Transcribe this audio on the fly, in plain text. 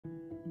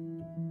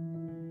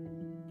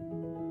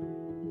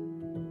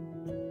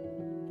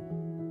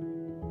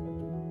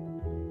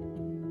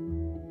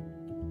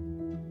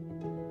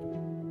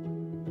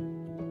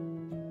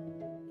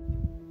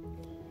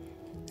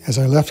As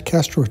I left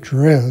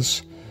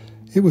Castrojerez,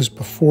 it was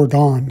before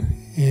dawn,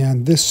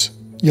 and this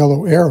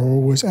yellow arrow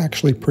was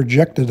actually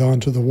projected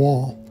onto the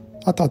wall.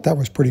 I thought that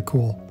was pretty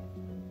cool.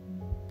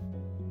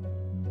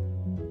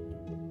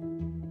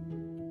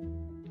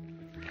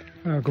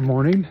 Good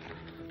morning.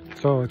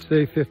 So it's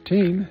day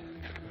 15,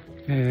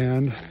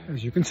 and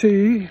as you can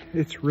see,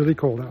 it's really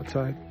cold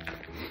outside.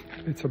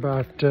 It's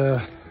about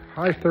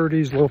high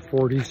 30s, low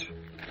 40s,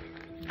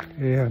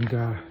 and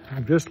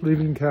I'm just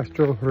leaving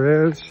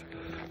Castrojerez,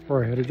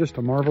 where I had just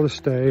a marvelous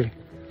day.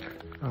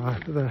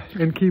 The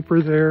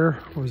innkeeper there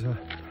was a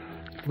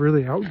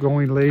really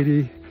outgoing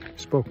lady,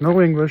 spoke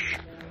no English,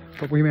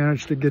 but we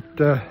managed to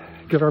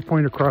get our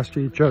point across to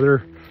each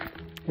other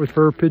with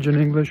her pidgin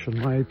English and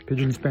my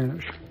pidgin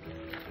Spanish.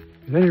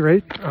 At any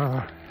rate,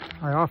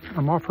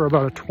 I'm off for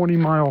about a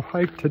 20-mile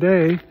hike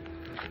today,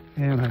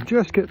 and I'm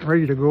just getting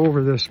ready to go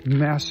over this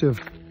massive,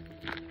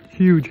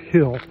 huge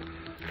hill.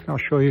 I'll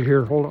show you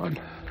here, hold on.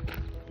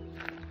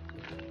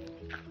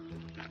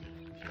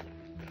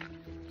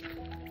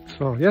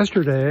 So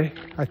yesterday,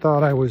 I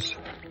thought I was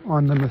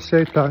on the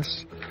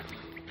Messetas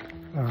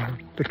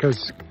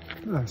because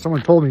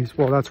someone told me,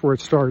 well, that's where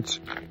it starts.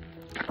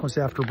 It was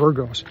after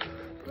Burgos.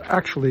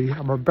 Actually,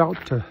 I'm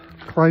about to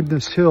climb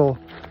this hill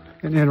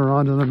and enter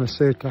onto the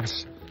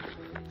Messetas.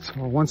 So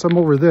once I'm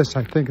over this,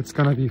 I think it's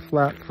going to be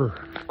flat for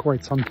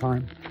quite some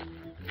time.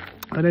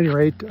 At any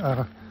rate,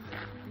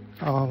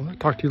 I'll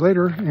talk to you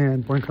later,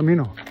 and buen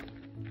camino.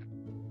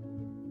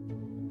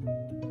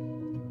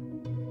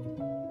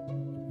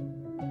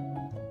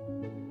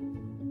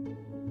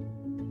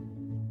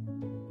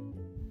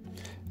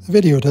 The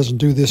video doesn't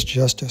do this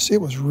justice. It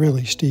was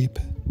really steep.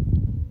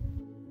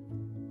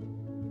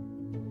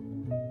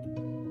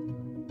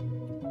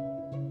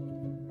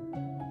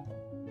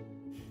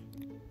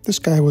 This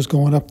guy was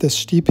going up this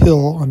steep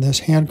hill on this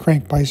hand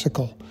crank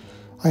bicycle.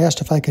 I asked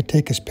if I could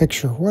take his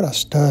picture. What a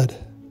stud.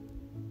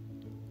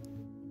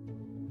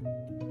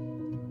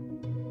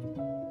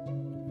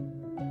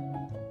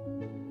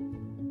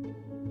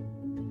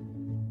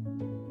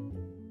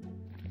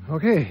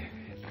 Okay,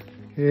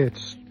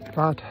 it's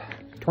about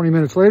 20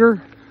 minutes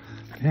later,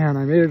 and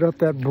I made it up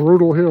that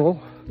brutal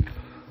hill,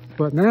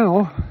 but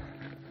now,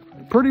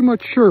 pretty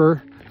much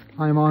sure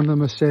I'm on the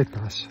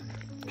Messetas.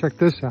 Check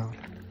this out.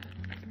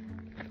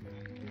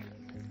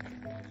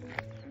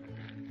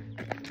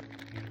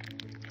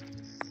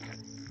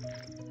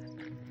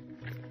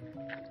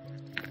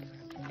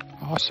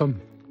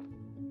 Awesome.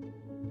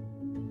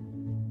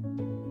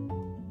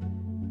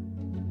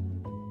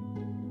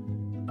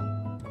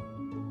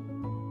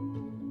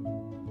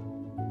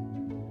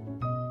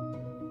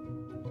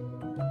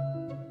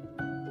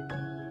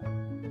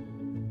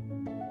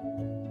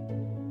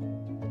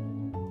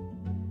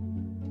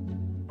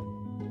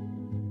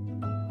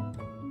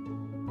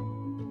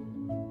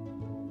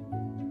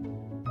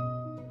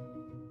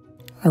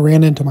 I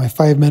ran into my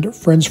 5-minute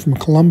friends from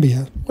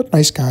Colombia. What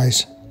nice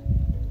guys.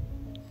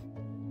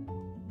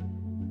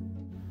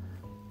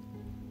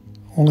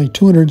 Only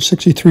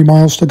 263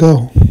 miles to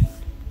go.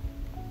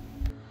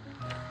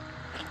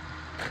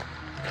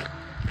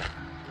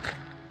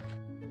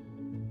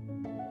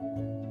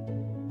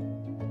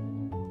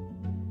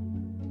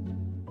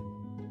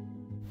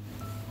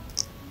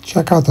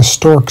 Check out the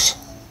storks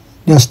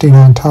nesting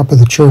on top of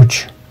the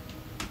church.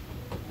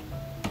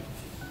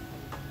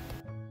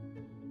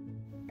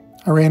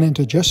 I ran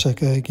into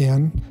Jessica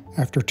again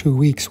after 2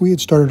 weeks. We had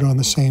started on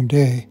the same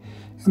day,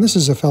 and this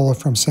is a fellow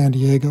from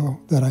Santiago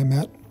that I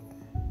met.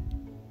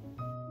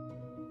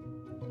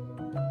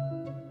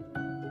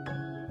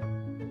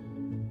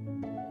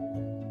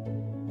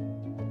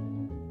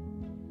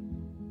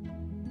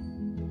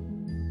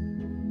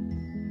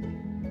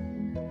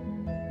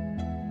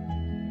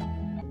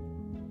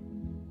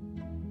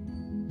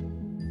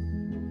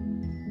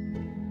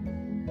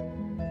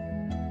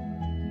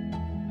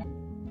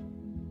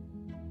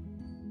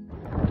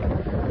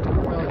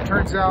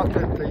 Turns out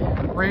that the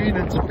rain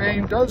in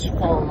Spain does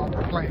fall on the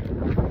plane.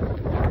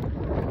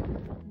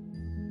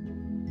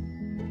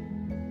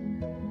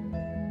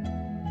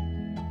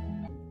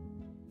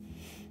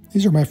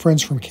 These are my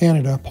friends from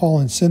Canada, Paul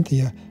and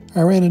Cynthia.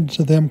 I ran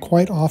into them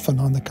quite often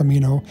on the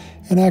Camino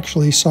and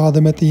actually saw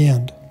them at the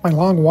end. My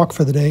long walk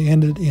for the day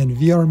ended in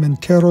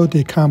Villarmenteros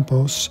de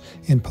Campos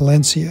in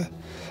Palencia.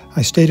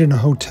 I stayed in a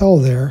hotel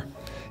there.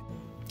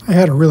 I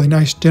had a really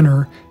nice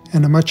dinner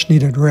and a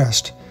much-needed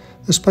rest.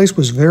 This place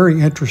was very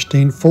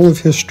interesting, full of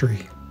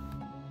history.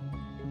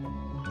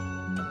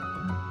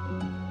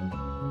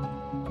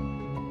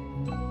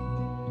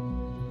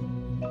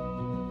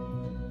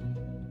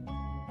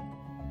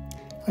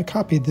 I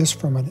copied this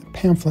from a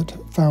pamphlet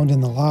found in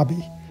the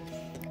lobby.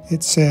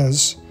 It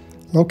says,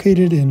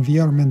 located in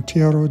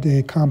Villarmenteros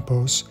de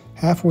Campos,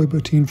 halfway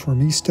between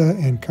Formista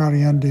and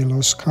Carrión de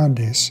los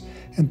Condes,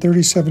 and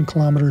 37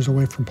 kilometers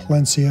away from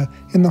Palencia,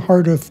 in the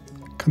heart of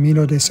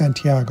Camino de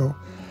Santiago.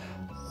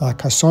 La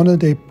Casona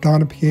de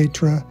Dona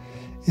Pietra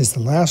is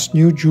the last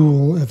new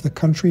jewel of the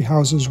country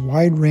house's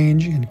wide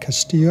range in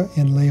Castilla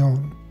and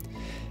León.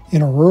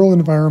 In a rural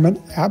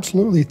environment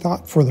absolutely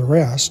thought for the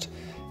rest,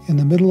 in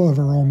the middle of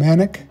a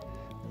Romanic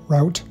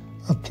route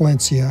of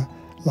Palencia,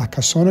 La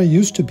Casona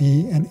used to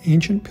be an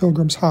ancient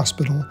pilgrim's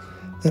hospital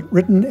that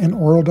written and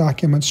oral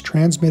documents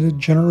transmitted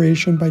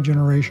generation by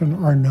generation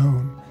are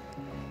known.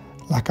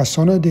 La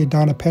Casona de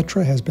Dona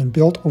Petra has been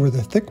built over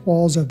the thick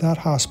walls of that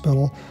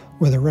hospital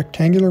with a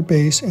rectangular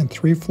base and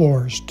 3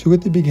 floors, 2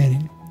 at the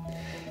beginning.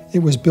 It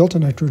was built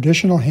in a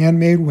traditional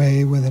handmade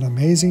way with an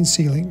amazing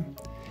ceiling.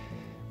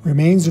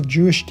 Remains of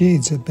Jewish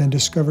deeds have been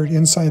discovered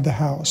inside the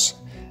house.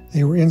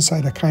 They were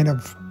inside a kind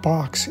of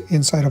box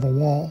inside of a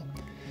wall.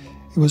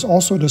 It was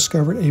also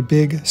discovered a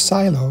big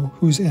silo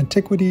whose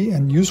antiquity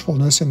and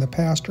usefulness in the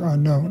past are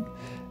unknown.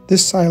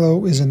 This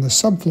silo is in the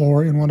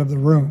subfloor in one of the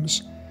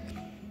rooms.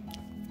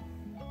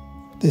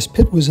 This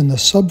pit was in the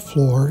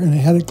subfloor and it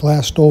had it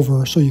glassed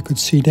over so you could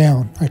see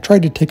down. I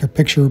tried to take a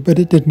picture, but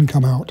it didn't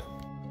come out.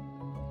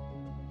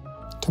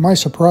 To my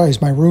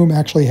surprise, my room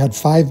actually had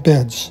 5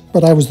 beds,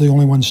 but I was the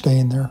only one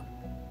staying there.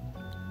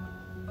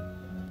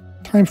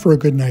 Time for a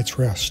good night's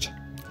rest.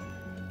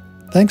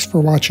 Thanks for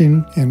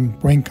watching and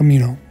buen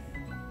camino.